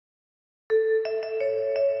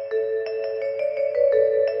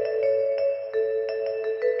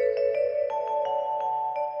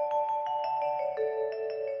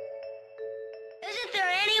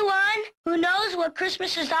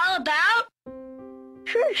Christmas is all about?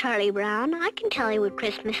 Sure, Charlie Brown. I can tell you what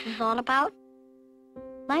Christmas is all about.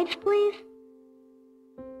 Lights, please.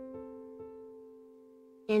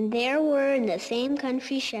 And there were in the same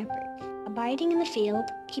country shepherds, abiding in the field,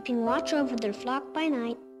 keeping watch over their flock by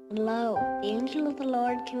night. And lo, the angel of the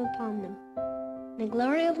Lord came upon them. And the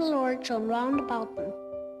glory of the Lord shone round about them.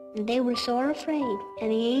 And they were sore afraid.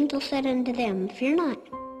 And the angel said unto them, Fear not.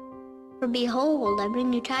 For behold, I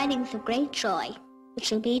bring you tidings of great joy, which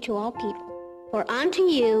shall be to all people. For unto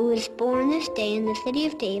you is born this day in the city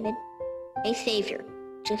of David a Saviour,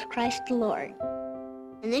 which is Christ the Lord.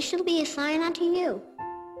 And this shall be a sign unto you.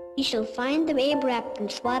 Ye shall find the babe wrapped in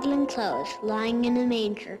swaddling clothes, lying in a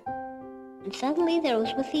manger. And suddenly there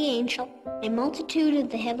was with the angel a multitude of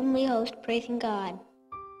the heavenly host praising God,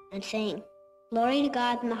 and saying, Glory to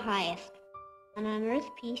God in the highest, and on earth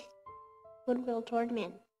peace, goodwill toward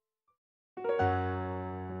men.